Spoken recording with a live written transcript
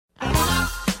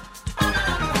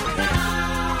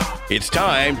It's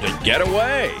time to get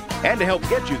away. And to help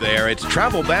get you there, it's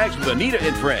Travel Bags with Anita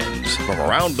and Friends. From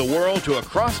around the world to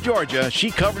across Georgia, she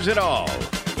covers it all.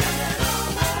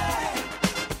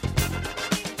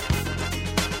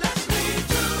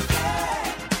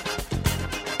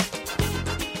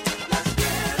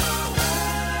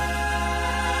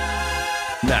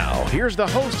 Now, here's the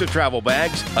host of Travel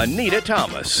Bags, Anita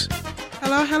Thomas.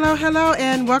 Hello,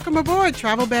 and welcome aboard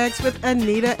Travel Bags with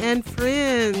Anita and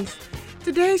Friends.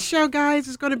 Today's show, guys,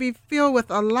 is going to be filled with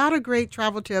a lot of great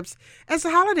travel tips as the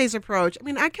holidays approach. I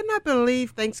mean, I cannot believe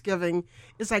Thanksgiving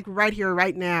is like right here,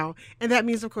 right now. And that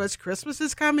means, of course, Christmas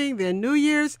is coming, then New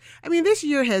Year's. I mean, this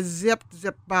year has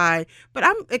zipped by. But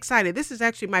I'm excited. This is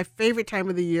actually my favorite time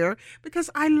of the year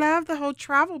because I love the whole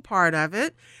travel part of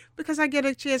it, because I get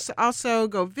a chance to also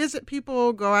go visit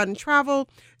people, go out and travel,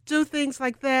 do things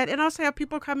like that, and also have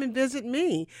people come and visit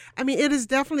me. I mean, it is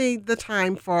definitely the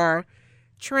time for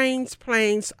trains,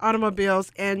 planes,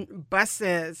 automobiles, and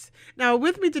buses. Now,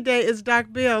 with me today is Doc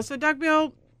Bill. So, Doc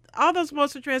Bill, all those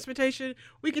modes of transportation,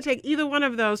 we can take either one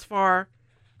of those for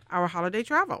our holiday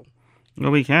travel.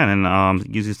 Well, we can, and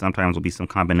usually sometimes will be some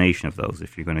combination of those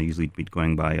if you're going to usually be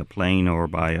going by a plane or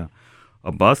by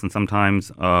a bus, and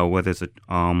sometimes whether it's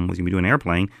when you do an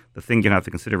airplane, the thing you have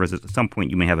to consider is that at some point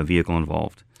you may have a vehicle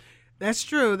involved. That's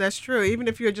true. Even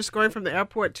if you're just going from the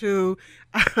airport to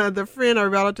the friend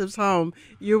or relative's home,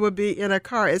 you will be in a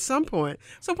car at some point.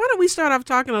 So why don't we start off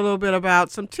talking a little bit about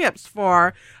some tips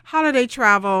for holiday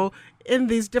travel in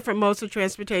these different modes of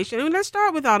transportation. And let's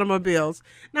start with automobiles.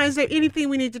 Now, is there anything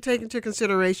we need to take into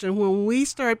consideration when we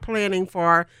start planning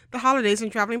for the holidays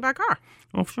and traveling by car?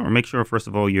 Well, sure. Make sure, first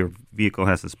of all, your vehicle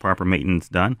has its proper maintenance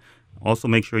done. Also,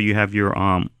 make sure you have your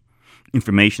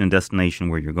information and destination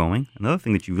where you're going. Another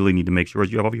thing that you really need to make sure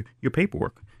is you have all your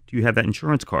paperwork. Do you have that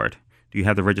insurance card? Do you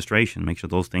have the registration? Make sure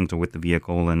those things are with the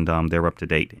vehicle and they're up to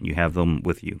date and you have them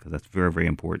with you, because that's very, very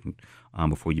important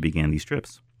before you begin these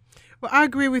trips. Well, I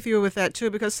agree with you with that, too,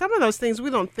 because some of those things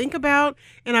we don't think about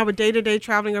in our day-to-day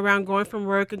traveling around, going from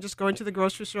work and just going to the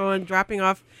grocery store and dropping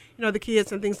off, the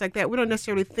kids and things like that. We don't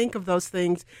necessarily think of those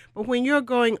things. But when you're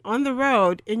going on the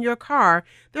road in your car,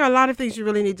 there are a lot of things you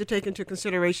really need to take into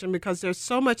consideration, because there's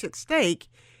so much at stake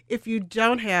if you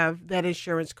don't have that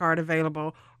insurance card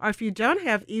available, or if you don't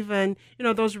have even,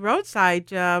 those roadside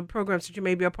programs that you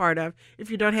may be a part of.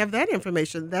 If you don't have that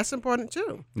information, that's important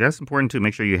too. That's important too.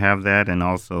 Make sure you have that, and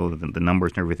also the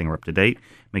numbers and everything are up to date.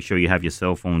 Make sure you have your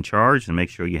cell phone charged, and make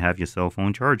sure you have your cell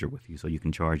phone charger with you so you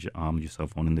can charge your cell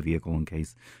phone in the vehicle in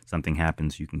case something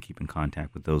happens. You can keep in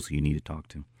contact with those who you need to talk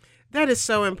to. That is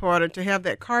so important, to have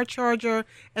that car charger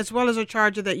as well as a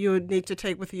charger that you would need to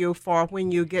take with you for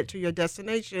when you get to your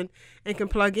destination and can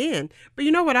plug in. But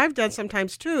what I've done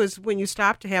sometimes too is when you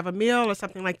stop to have a meal or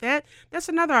something like that, that's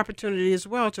another opportunity as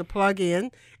well to plug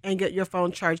in and get your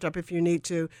phone charged up if you need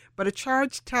to. But a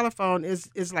charged telephone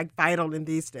is like vital in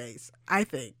these days, I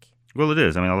think. Well, it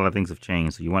is. I mean, a lot of things have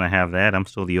changed. So you want to have that. I'm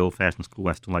still the old-fashioned school.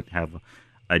 I still like to have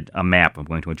a map. I'm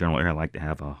going to a general area. I like to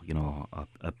have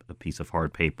a piece of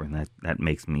hard paper, and that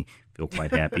makes me feel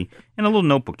quite happy. And a little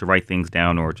notebook to write things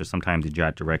down, or just sometimes to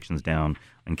jot directions down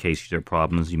in case there are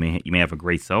problems. You may have a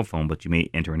great cell phone, but you may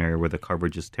enter an area where the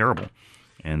coverage is terrible.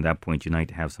 And at that point, you need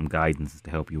to have some guidance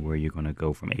to help you where you're going to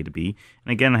go from A to B.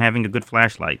 And again, having a good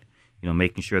flashlight.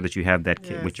 Making sure that you have that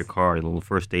kit with your car, a little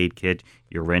first aid kit,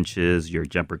 your wrenches, your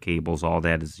jumper cables, all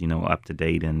that is, up to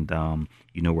date, and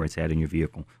you know where it's at in your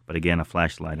vehicle. But again, a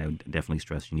flashlight, I would definitely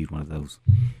stress you need one of those.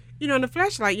 And the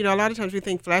flashlight, a lot of times we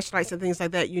think flashlights and things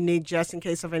like that you need just in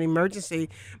case of an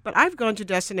emergency. But I've gone to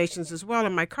destinations as well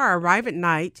in my car, arrive at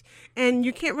night, and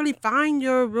you can't really find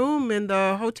your room in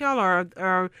the hotel,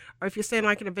 or if you're staying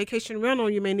like in a vacation rental,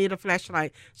 you may need a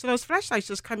flashlight. So those flashlights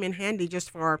just come in handy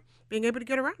just for being able to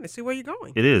get around and see where you're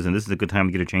going. It is, and this is a good time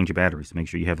to get a change of batteries. So make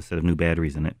sure you have a set of new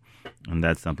batteries in it, and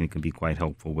that's something that can be quite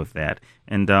helpful with that.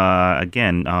 And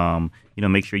again,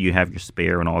 make sure you have your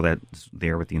spare and all that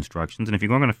there with the instructions. And if you're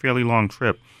going on a fairly long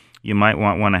trip, you might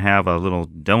want to have a little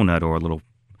donut or a little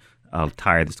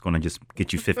tire that's going to just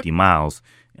get you 50 miles.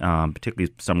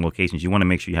 Particularly some locations, you want to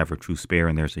make sure you have a true spare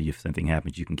in there, so if something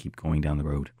happens, you can keep going down the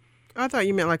road. I thought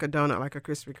you meant like a donut, like a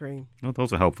Krispy Kreme. Well,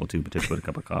 those are helpful too, particularly with a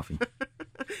cup of coffee.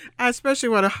 I especially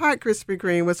want a hot Krispy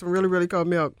Kreme with some really, really cold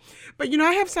milk. But,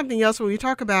 I have something else when we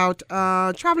talk about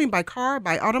traveling by car,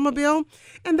 by automobile,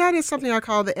 and that is something I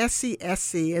call the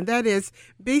SCSC, and that is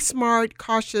be smart,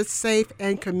 cautious, safe,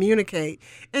 and communicate.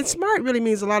 And smart really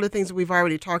means a lot of things that we've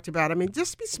already talked about. I mean,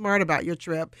 just be smart about your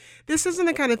trip. This isn't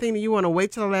the kind of thing that you want to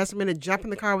wait till the last minute, jump in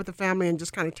the car with the family, and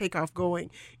just kind of take off going.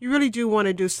 You really do want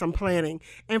to do some planning.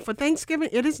 And for Thanksgiving,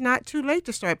 it is not too late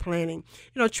to start planning.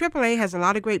 AAA has a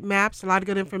lot of great maps, a lot of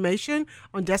good information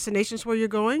on destinations where you're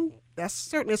going, that's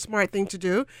certainly a smart thing to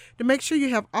do, to make sure you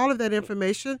have all of that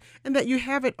information and that you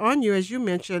have it on you, as you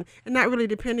mentioned, and not really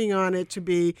depending on it to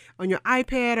be on your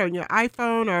iPad or on your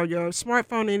iPhone or your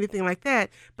smartphone or anything like that,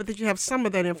 but that you have some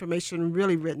of that information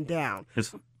really written down.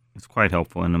 It's quite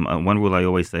helpful. And one rule I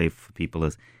always say for people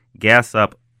is gas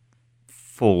up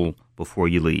full before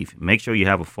you leave. Make sure you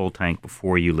have a full tank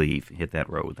before you leave. Hit that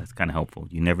road. That's kind of helpful.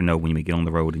 You never know when you may get on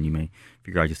the road and you may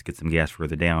figure out just get some gas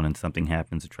further down and something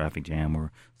happens, a traffic jam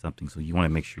or something. So you want to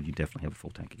make sure you definitely have a full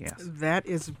tank of gas. That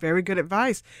is very good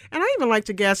advice. And I even like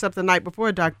to gas up the night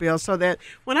before, Doc Bill, so that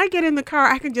when I get in the car,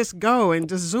 I can just go and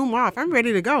just zoom off. I'm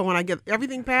ready to go. When I get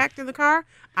everything packed in the car,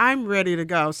 I'm ready to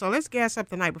go. So let's gas up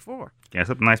the night before. Gas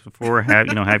up the night before. Have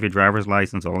your driver's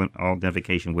license, all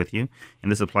identification with you.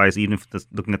 And this applies even if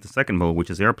looking at the second mode, which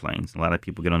is airplanes. A lot of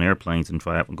people get on airplanes and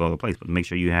try out and go other place, but make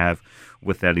sure you have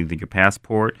with that either your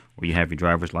passport or you have your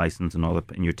driver's license and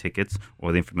and your tickets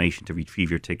or the information to retrieve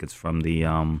your tickets from the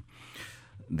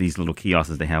these little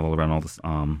kiosks they have all around all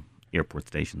the airport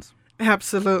stations.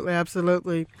 Absolutely,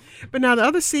 absolutely. But now the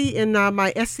other C in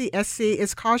my SCSC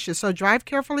is cautious. So drive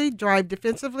carefully, drive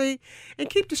defensively, and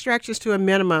keep distractions to a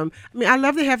minimum. I mean, I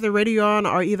love to have the radio on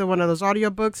or either one of those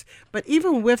audiobooks, but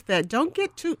even with that, don't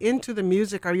get too into the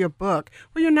music or your book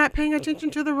where you're not paying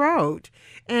attention to the road.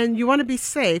 And you want to be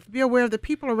safe. Be aware of the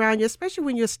people around you, especially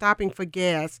when you're stopping for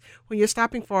gas, when you're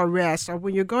stopping for a rest, or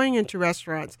when you're going into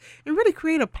restaurants. And really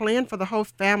create a plan for the whole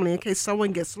family in case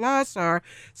someone gets lost or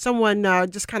someone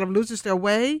just kind of loses their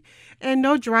way, and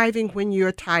no driving when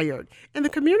you're tired. And the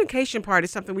communication part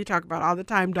is something we talk about all the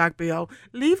time, Doc Bill.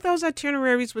 Leave those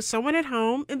itineraries with someone at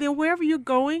home, and then wherever you're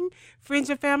going, friends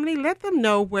or family, let them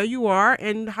know where you are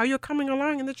and how you're coming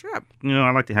along in the trip.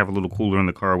 I like to have a little cooler in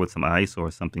the car with some ice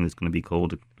or something that's going to be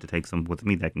cold to take some with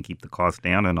me that can keep the cost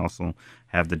down, and also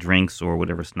have the drinks or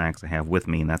whatever snacks I have with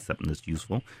me, and that's something that's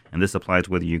useful. And this applies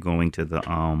whether you're going to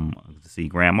to see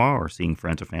grandma or seeing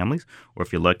friends or families, or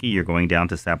if you're lucky, you're going down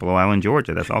to Sapelo Island,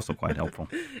 Georgia. That's also quite helpful.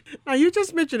 Now, you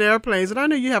just mentioned airplanes, and I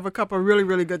know you have a couple of really,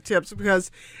 really good tips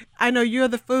because I know you're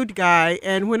the food guy,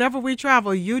 and whenever we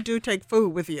travel, you do take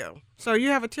food with you. So you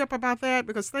have a tip about that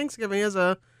because Thanksgiving is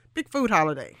a big food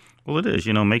holiday. Well, it is.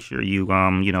 Make sure you,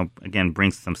 again, bring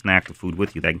some snack or food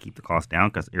with you that can keep the cost down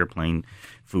because airplane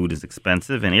food is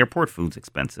expensive and airport food's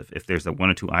expensive. If there's one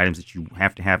or two items that you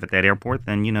have to have at that airport,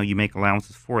 then, you make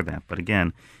allowances for that. But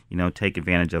again, take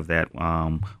advantage of that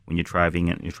when you're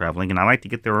traveling. And I like to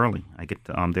get there early. I get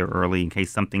there early in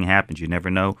case something happens. You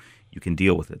never know. You can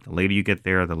deal with it. The later you get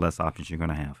there, the less options you're going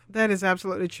to have. That is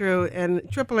absolutely true. And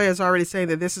AAA is already saying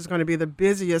that this is going to be the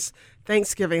busiest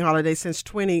Thanksgiving holiday since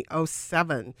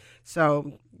 2007.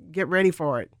 So get ready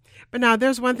for it. But now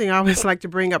there's one thing I always like to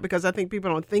bring up because I think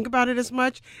people don't think about it as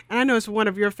much. And I know it's one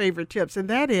of your favorite tips, and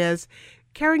that is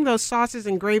carrying those sauces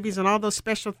and gravies and all those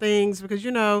special things because,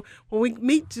 when we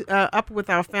meet up with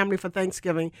our family for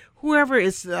Thanksgiving, whoever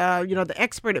is, the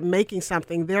expert at making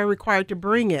something, they're required to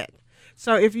bring it.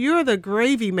 So if you're the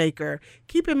gravy maker,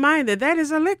 keep in mind that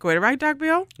is a liquid, right, Doc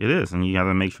Bill? It is, and you got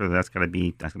to make sure that's going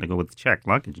to go with the checked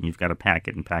luggage, and you've got to pack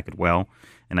it well.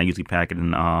 And I usually pack it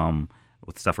in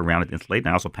with stuff around it insulated.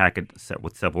 And I also pack it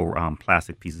with several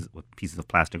pieces of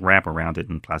plastic wrap around it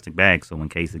in plastic bags, so in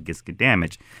case it gets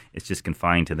damaged, it's just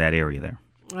confined to that area there.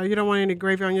 You don't want any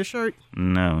gravy on your shirt?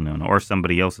 No. Or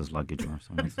somebody else's luggage or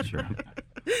someone else's shirt.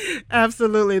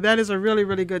 Absolutely. That is a really,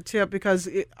 really good tip because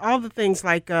all the things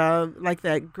like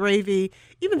that gravy,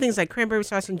 even things like cranberry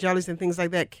sauce and jellies and things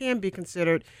like that can be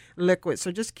considered liquid.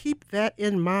 So just keep that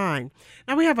in mind.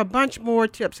 Now we have a bunch more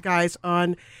tips, guys,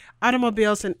 on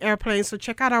automobiles and airplanes. So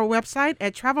check out our website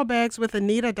at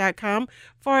travelbagswithanita.com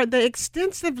for the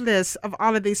extensive list of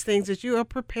all of these things that you are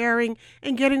preparing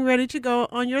and getting ready to go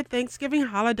on your Thanksgiving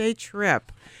holiday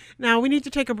trip. Now, we need to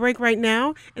take a break right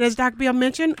now. And as Doc Bill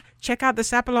mentioned, check out the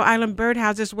Sapelo Island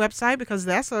Birdhouses website because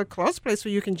that's a close place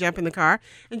where you can jump in the car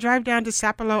and drive down to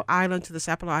Sapelo Island to the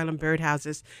Sapelo Island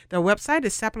Birdhouses. Their website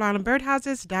is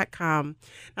sapeloislandbirdhouses.com.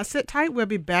 Now, sit tight. We'll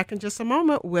be back in just a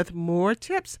moment with more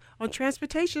tips on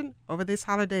transportation over this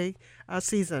holiday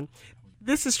season.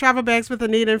 This is Travel Bags with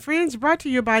Anita and Friends, brought to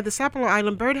you by the Sapelo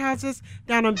Island Birdhouses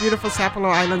down on beautiful Sapelo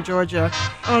Island, Georgia,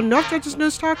 on North Georgia's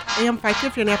News Talk, AM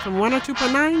 550 and FM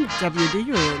 102.9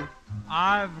 WDUN.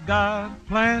 I've got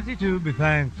plenty to be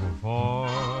thankful for.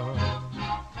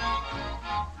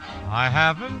 I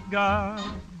haven't got a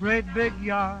great big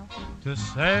yacht to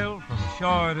sail from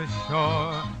shore to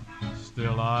shore.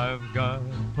 Still, I've got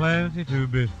plenty to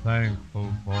be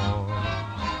thankful for.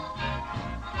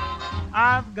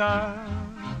 I've got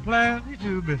plenty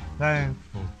to be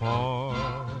thankful for.